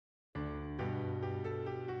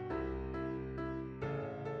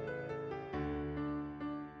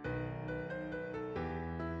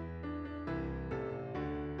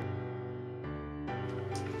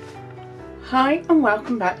Hi and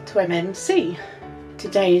welcome back to MMC.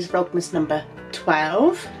 Today is vlogmas number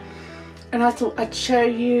 12 and I thought I'd show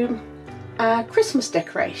you our Christmas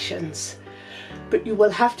decorations, but you will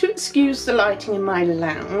have to excuse the lighting in my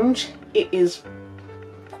lounge. It is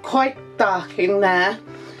quite dark in there,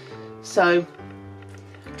 so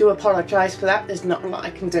do apologise for that. There's not a lot I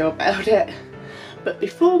can do about it. But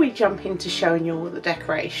before we jump into showing you all the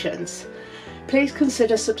decorations, please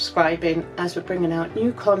consider subscribing as we're bringing out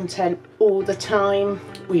new content all the time.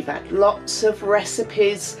 We've had lots of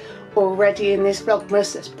recipes already in this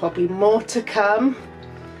vlogmas. There's probably more to come.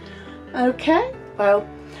 Okay, well,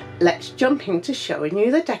 let's jump into showing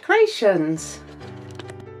you the decorations.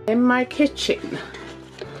 In my kitchen,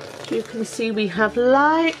 you can see we have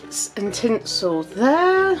lights and tinsel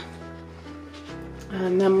there.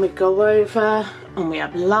 And then we go over and we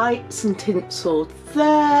have lights and tinsel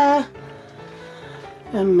there.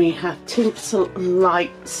 And we have tinsel and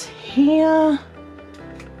lights here.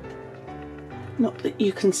 Not that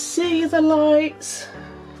you can see the lights.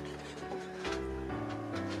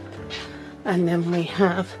 And then we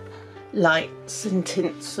have lights and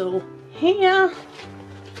tinsel here.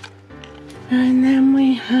 And then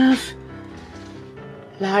we have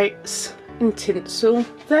lights and tinsel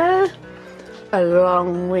there,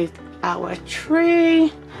 along with our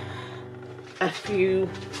tree. A few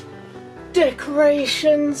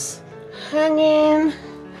decorations hanging,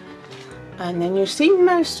 and then you see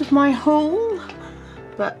most of my haul,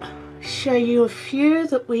 but I'll show you a few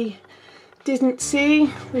that we didn't see.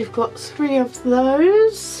 We've got 3 of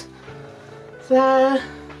those there.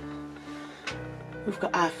 We've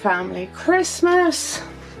got our family Christmas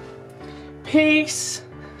piece,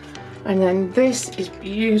 and then this is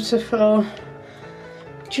beautiful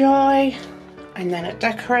joy, and then a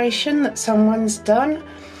decoration that someone's done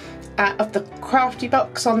out of the crafty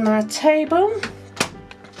box on their table.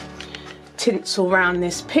 Tinsel around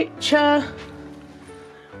this picture.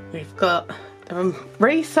 We've got a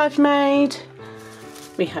wreath I've made.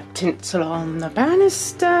 We have tinsel on the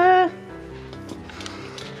banister.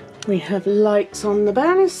 We have lights on the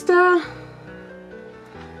banister.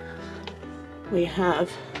 We have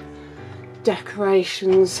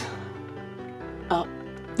decorations up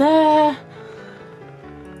there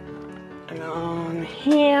and on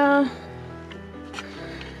here.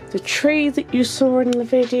 The tree that you saw in the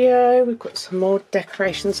video, we've got some more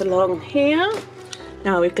decorations along here.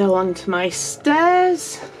 Now we go on to my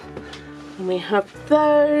stairs and we have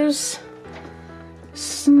those.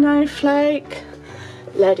 Snowflake,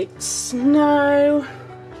 let it snow,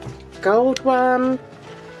 gold one.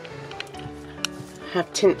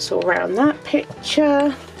 Have tinsel around that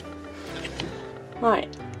picture. Right,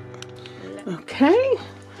 okay.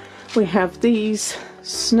 We have these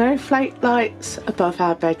snowflake lights above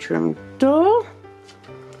our bedroom door.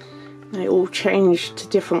 They all change to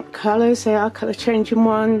different colours. They are colour changing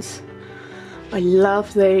ones. I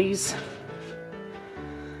love these.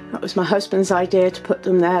 That was my husband's idea to put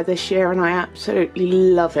them there this year, and I absolutely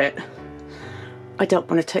love it. I don't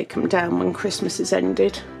want to take them down when Christmas is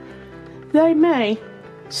ended. They may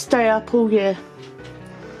stay up all year.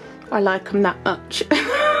 I like them that much.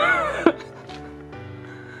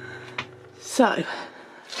 So,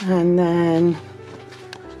 and then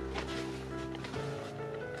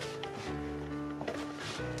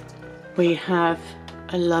we have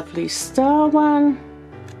a lovely star one.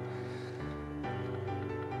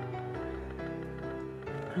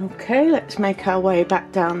 Okay, let's make our way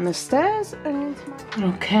back down the stairs. And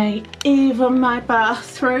okay, even my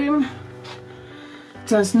bathroom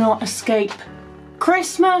does not escape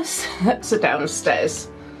Christmas. That's the downstairs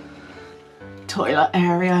toilet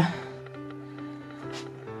area.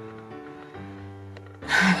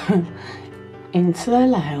 Into the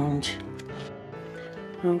lounge.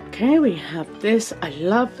 Okay, we have this. I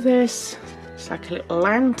love this. It's like a little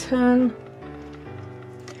lantern.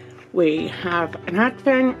 We have an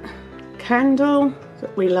advent candle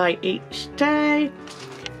that we light each day.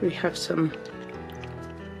 We have some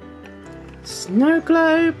snow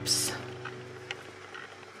globes.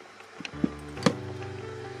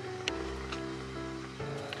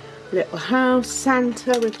 Little house,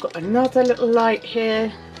 Santa. We've got another little light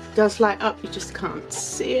here. It does light up, you just can't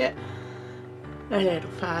see it. A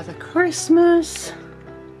little Father Christmas.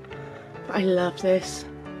 I love this.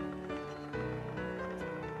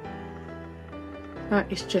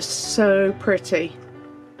 That is just so pretty.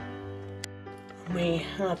 We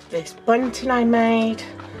have this bunting I made,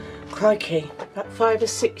 crikey, about 5 or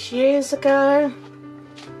 6 years ago.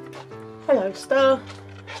 Hello, star.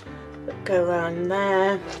 Go around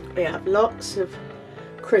there. We have lots of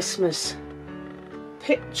Christmas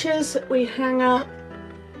pictures that we hang up.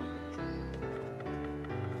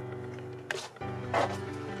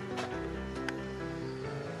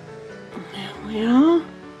 There we are.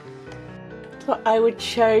 Thought I would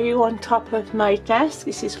show you on top of my desk.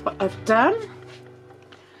 This is what I've done.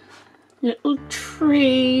 Little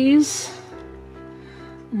trees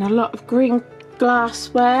and a lot of green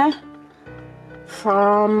glassware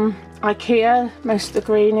from IKEA. Most of the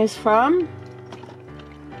green is from.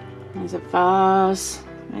 There's a vase.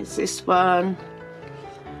 There's this one.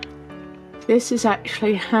 This is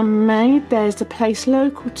actually handmade. There's a place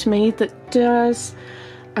local to me that does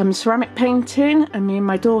ceramic painting, and me and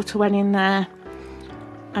my daughter went in there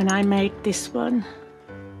and I made this one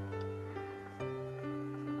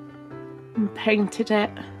and painted it.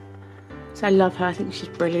 So I love her. I think she's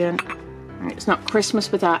brilliant. And it's not Christmas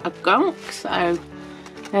without a gonk, so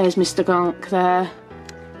there's Mr. Gonk there.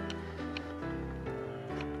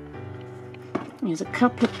 There's a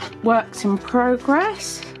couple of works in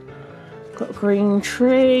progress. Got a green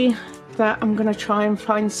tree that I'm going to try and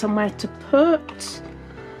find somewhere to put.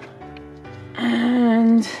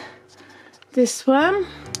 And this one,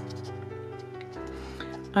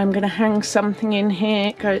 I'm going to hang something in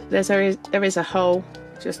here. There is a hole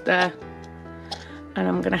just there, and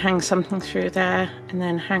I'm going to hang something through there and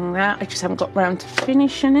then hang that. I just haven't got round to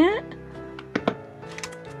finishing it.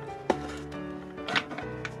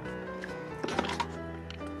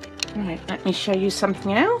 Right, let me show you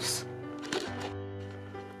something else.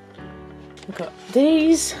 We've got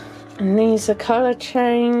these, and these are colour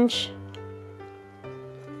change.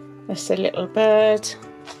 There's a little bird.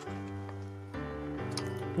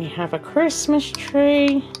 We have a Christmas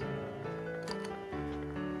tree.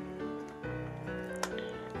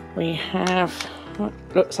 We have what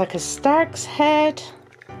looks like a stag's head.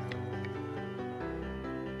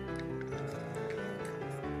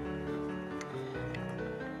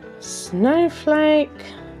 Snowflake.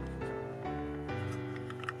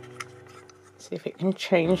 See if it can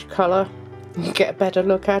change colour and get a better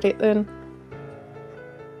look at it then.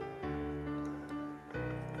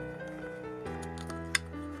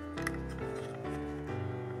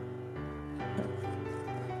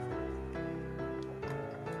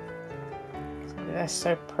 They're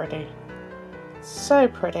so pretty. So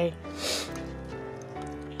pretty.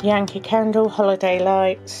 Yankee Candle, holiday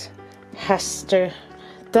lights. Hester.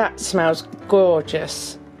 That smells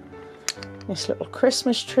gorgeous. This little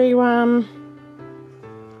Christmas tree one.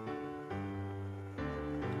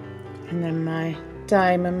 And then my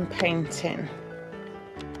diamond painting.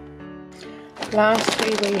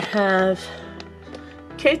 Lastly, we have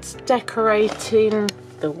kids decorating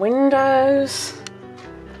the windows.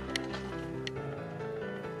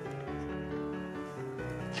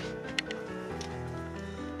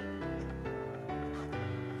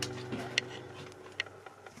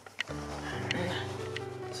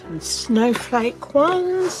 Some snowflake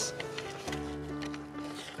ones.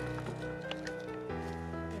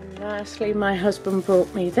 And lastly, my husband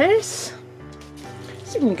brought me this.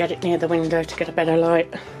 So you can get it near the window to get a better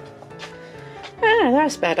light. Ah,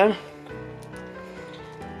 that's better.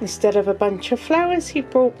 Instead of a bunch of flowers, he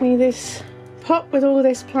brought me this pot with all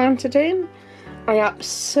this planted in. I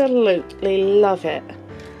absolutely love it.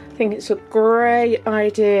 I think it's a great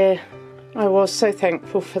idea. I was so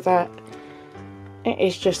thankful for that. It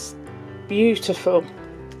is just beautiful.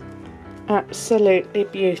 Absolutely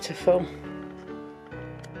beautiful.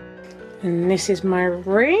 And this is my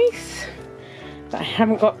wreath that I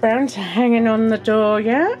haven't got round to hanging on the door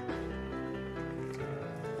yet.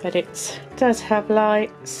 But it does have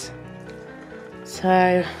lights.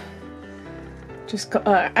 So just got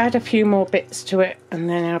to add a few more bits to it and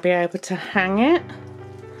then I'll be able to hang it.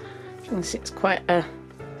 Since it's quite a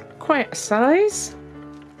size.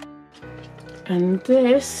 And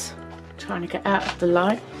this, trying to get out of the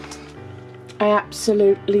light, I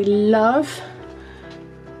absolutely love.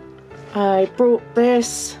 I brought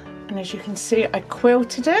this, and as you can see, I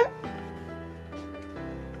quilted it.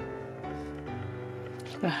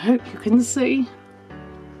 I hope you can see.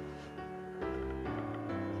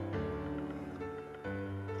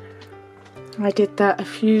 I did that a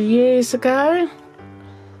few years ago.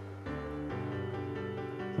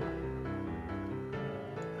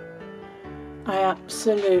 I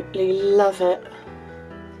absolutely love it.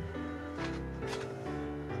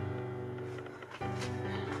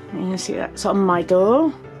 You can see that's on my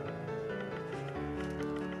door.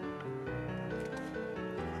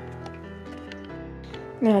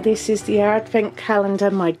 Now this is the advent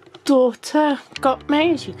calendar my daughter got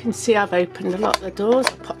me. As you can see, I've opened a lot of the doors.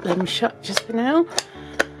 I'll pop them shut just for now.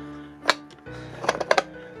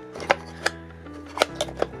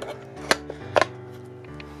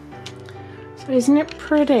 So isn't it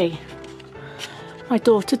pretty? My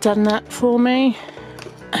daughter done that for me,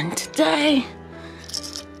 and today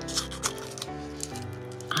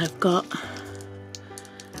I've got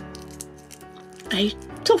a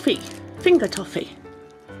toffee, finger toffee.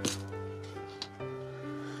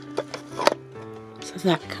 So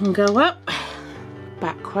that can go up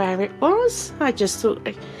back where it was. I just thought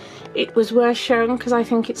it was worth showing because I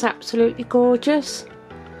think it's absolutely gorgeous.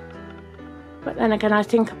 But then again, I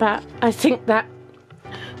think that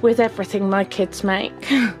with everything my kids make.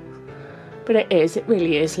 But it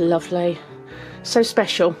really is lovely. So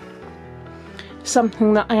special.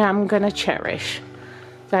 Something that I am going to cherish.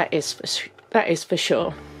 That is for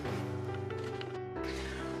sure.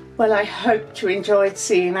 Well, I hope you enjoyed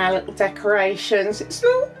seeing our little decorations. It's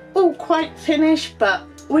not all quite finished, but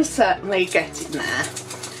we're certainly getting there.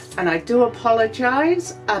 And I do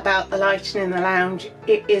apologise about the lighting in the lounge.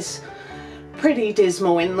 It is pretty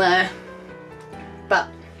dismal in there. But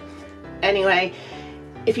anyway,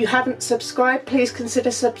 if you haven't subscribed, please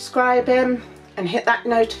consider subscribing and hit that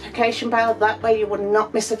notification bell. That way you will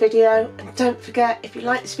not miss a video. And don't forget, if you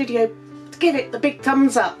like this video, to give it the big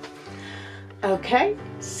thumbs up. Okay,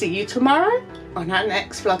 see you tomorrow on our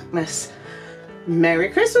next Vlogmas. Merry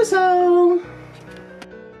Christmas all!